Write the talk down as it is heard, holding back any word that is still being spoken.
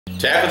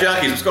Tackle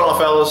Junkies, what's going on,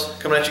 fellas?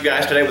 Coming at you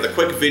guys today with a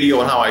quick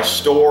video on how I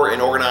store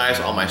and organize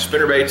all my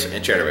spinnerbaits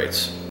and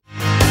chatterbaits.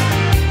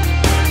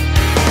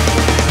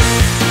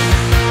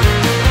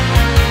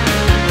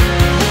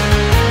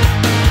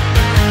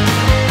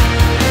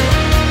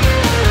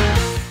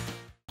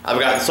 I've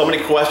gotten so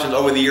many questions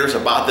over the years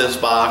about this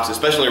box,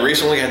 especially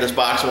recently. I had this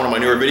box in one of my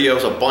newer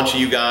videos. A bunch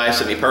of you guys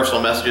sent me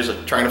personal messages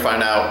trying to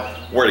find out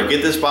where to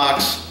get this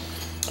box.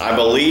 I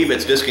believe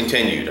it's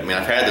discontinued. I mean,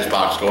 I've had this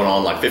box going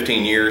on like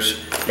 15 years.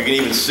 You can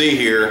even see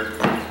here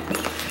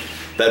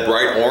that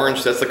bright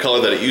orange. That's the color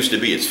that it used to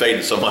be. It's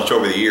faded so much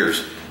over the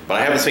years. But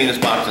I haven't seen this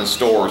box in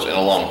stores in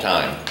a long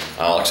time.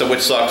 Like I said, which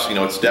sucks. You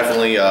know, it's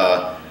definitely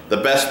the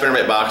best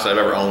spinnerbait box I've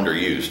ever owned or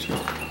used.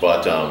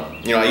 But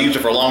you know, I used it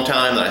for a long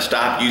time, then I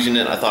stopped using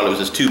it. I thought it was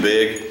just too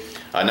big.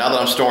 Now that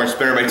I'm storing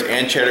spinnerbaits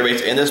and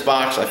chatterbaits in this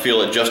box, I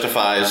feel it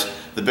justifies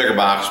the bigger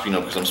box, you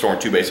know, because I'm storing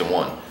two baits in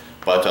one.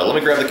 But let me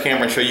grab the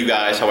camera and show you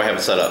guys how I have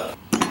it set up.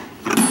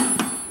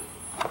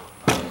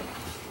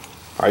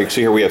 All right, you can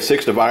see here we have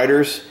 6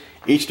 dividers.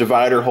 Each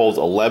divider holds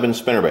 11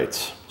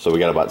 spinnerbaits. So we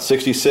got about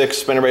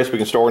 66 spinnerbaits we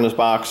can store in this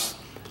box.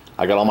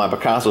 I got all my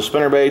Picasso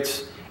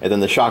spinnerbaits and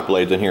then the shock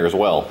blades in here as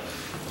well.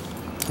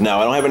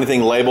 Now, I don't have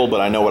anything labeled, but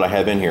I know what I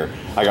have in here.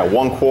 I got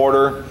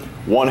 1/4,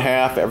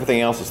 1/2,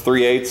 everything else is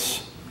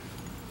 3/8.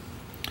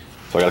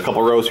 So I got a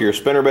couple rows here of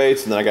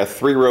spinnerbaits, and then I got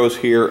 3 rows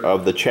here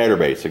of the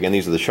chatterbaits. Again,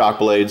 these are the shock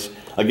blades.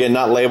 Again,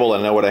 not labeled,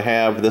 I know what I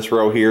have. This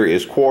row here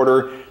is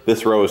 1/4,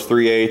 this row is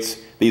 3/8.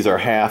 These are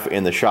 1/2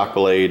 in the shock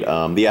blade,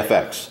 the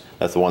FX.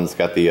 That's the one that's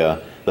got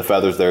the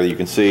feathers there that you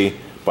can see.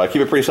 But I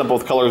keep it pretty simple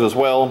with colors as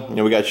well. You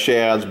know, we got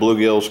shads,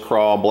 bluegills,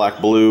 craw, black,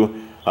 blue,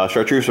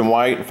 chartreuse and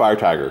white, and fire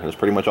tiger. That's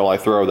pretty much all I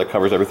throw. That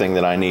covers everything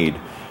that I need.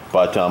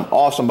 But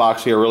awesome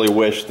box here. Really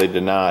wish they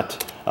did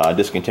not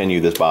discontinue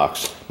this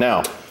box.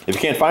 Now, if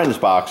you can't find this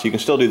box, you can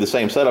still do the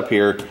same setup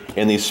here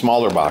in these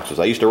smaller boxes.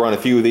 I used to run a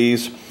few of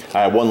these. I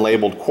have one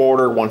labeled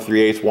 1/4, one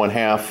 3/8, one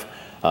 1/2.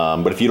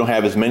 But if you don't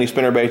have as many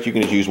spinnerbaits, you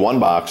can just use one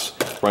box.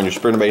 Run your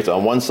spinnerbaits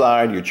on one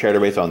side, your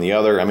chatterbaits on the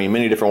other. I mean,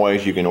 many different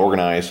ways you can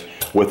organize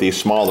with these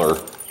smaller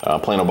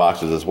Plano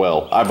boxes as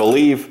well. I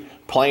believe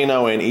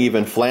Plano and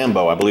even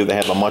Flambeau, I believe they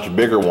have a much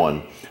bigger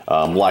one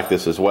like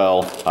this as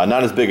well.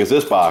 Not as big as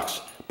this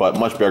box, but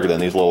much bigger than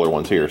these littler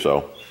ones here.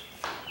 So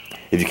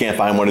if you can't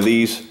find one of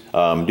these,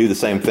 do the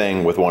same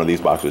thing with one of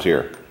these boxes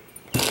here.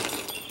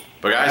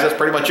 But guys, that's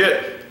pretty much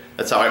it.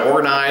 That's how I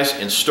organize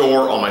and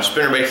store all my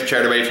spinnerbaits and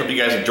chatterbaits. Hope you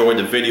guys enjoyed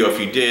the video. If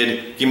you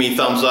did, give me a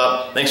thumbs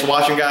up. Thanks for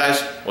watching,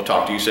 guys. We'll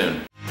talk to you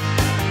soon.